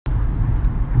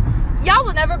y'all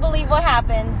will never believe what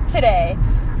happened today.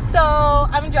 So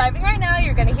I'm driving right now.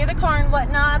 You're gonna hear the car and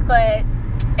whatnot, but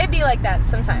it'd be like that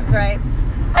sometimes, right?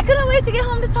 I couldn't wait to get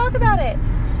home to talk about it.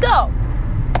 So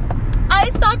I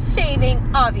stopped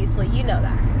shaving, obviously, you know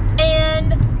that,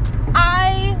 and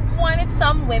I wanted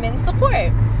some women's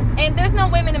support, and there's no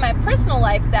women in my personal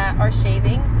life that are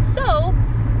shaving, so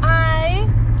I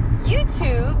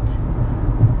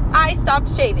stopped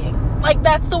shaving. Like,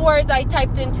 that's the words I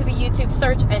typed into the YouTube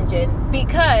search engine,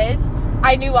 because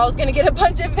I knew I was going to get a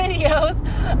bunch of videos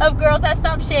of girls that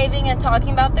stopped shaving and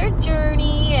talking about their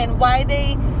journey and why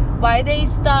they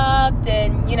stopped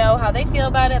and, you know, how they feel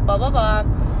about it, blah, blah, blah.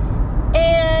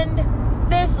 And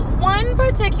this one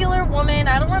particular woman,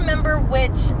 I don't remember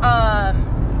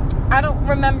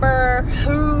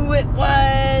who it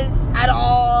was at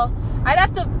all. I'd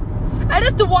have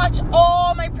to watch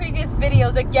all my previous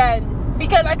videos again,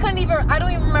 because I don't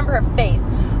even remember her face.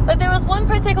 But there was one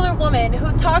particular woman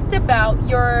who talked about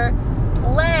your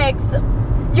leg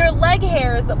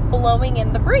hairs blowing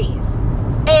in the breeze.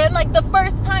 And like the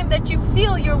first time that you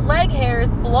feel your leg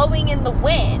hairs blowing in the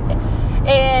wind,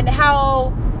 and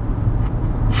how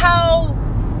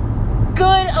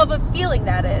good of a feeling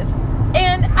that is.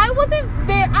 And I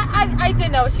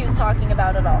didn't know what she was talking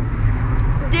about at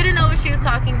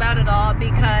all.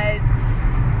 Because,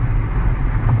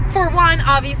 for one,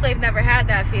 obviously I've never had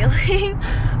that feeling.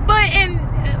 But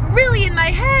really in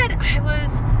my head, I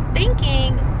was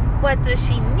thinking, what does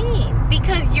she mean?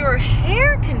 Because your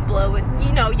hair can blow, and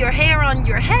you know, your hair on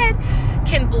your head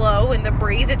can blow in the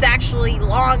breeze. It's actually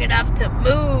long enough to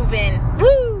move and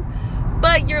woo.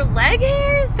 But your leg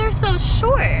hairs, they're so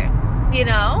short, you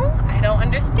know? I don't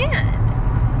understand.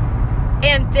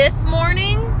 And this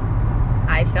morning,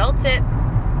 I felt it.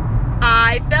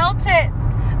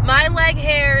 My leg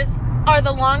hairs are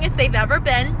the longest they've ever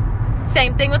been.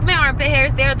 Same thing with my armpit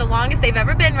hairs. They're the longest they've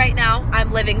ever been right now.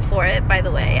 I'm living for it, by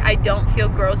the way. I don't feel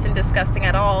gross and disgusting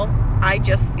at all. I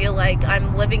just feel like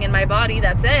I'm living in my body.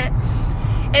 That's it.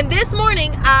 And this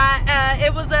morning,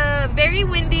 it was a very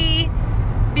windy,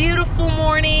 beautiful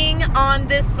morning in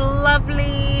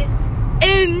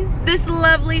this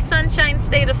lovely sunshine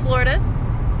state of Florida.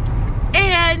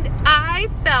 And I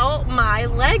felt my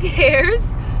leg hairs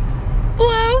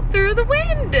blow through the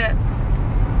wind.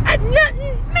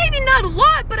 Maybe not a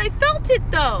lot, but I felt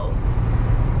it though.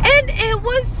 And it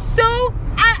was so,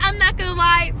 I'm not gonna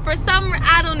lie,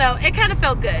 I don't know, it kind of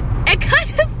felt good.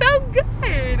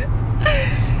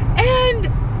 And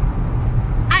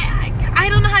I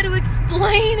don't know how to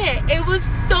explain it. It was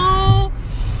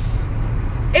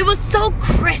so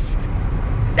crisp.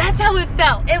 That's how it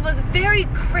felt. It was very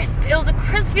crisp. It was a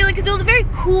crisp feeling because it was a very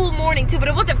cool morning too, but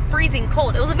it wasn't freezing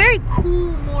cold. It was a very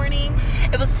cool morning.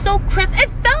 It was so crisp. It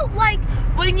felt like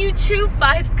when you chew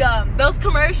Five Gum, those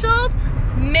commercials,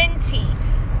 minty.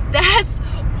 That's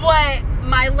what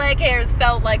my leg hairs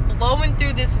felt like, blowing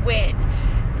through this wind.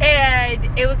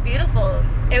 And it was beautiful.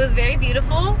 It was very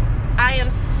beautiful. I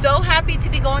am so happy to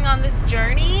be going on this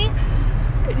journey.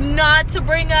 Not to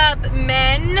bring up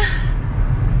men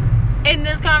in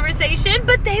this conversation,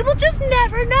 but they will just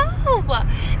never know.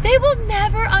 They will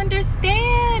never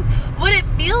understand what it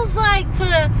feels like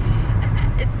to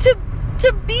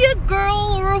be a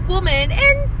girl or a woman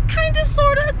and kind of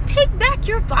sort of take back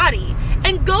your body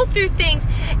and go through things,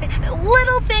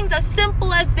 little things as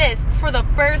simple as this for the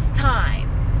first time.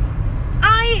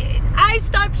 I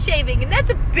stopped shaving, and that's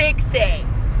a big thing.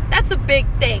 That's a big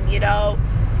thing, you know.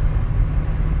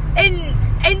 And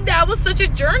that was such a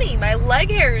journey. My leg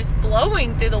hairs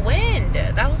blowing through the wind.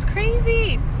 That was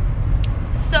crazy.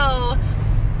 So,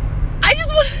 I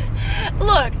just want...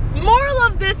 Look, moral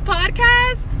of this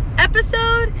podcast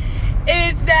episode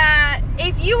is that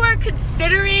if you are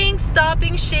considering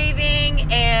stopping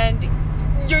shaving and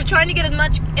you're trying to get as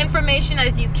much information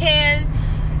as you can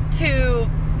to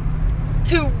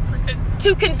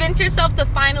convince yourself to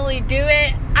finally do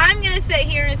it, I'm going to sit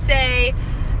here and say...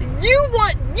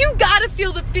 You gotta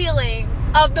feel the feeling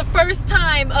of the first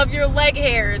time of your leg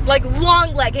hairs, like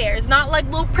long leg hairs, not like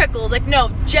little prickles, like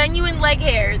no, genuine leg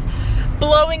hairs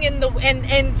blowing in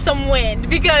some wind,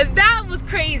 because that was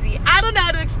crazy. I don't know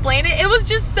how to explain it. It was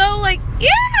just so like,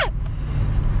 yeah,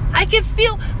 I could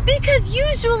feel, because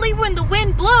usually when the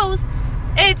wind blows,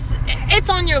 it's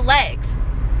on your legs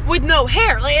with no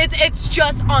hair, like it's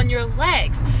just on your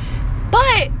legs,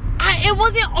 but it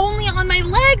wasn't only on my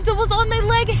legs, it was on my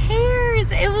leg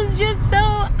hairs. It was just so,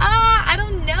 I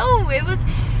don't know. It was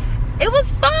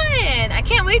fun. I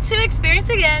can't wait to experience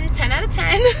it again. 10 out of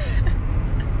 10.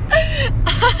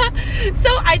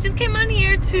 So I just came on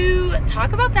here to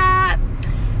talk about that.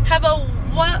 Have a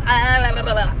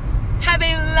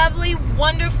lovely,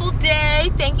 wonderful day.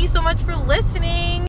 Thank you so much for listening.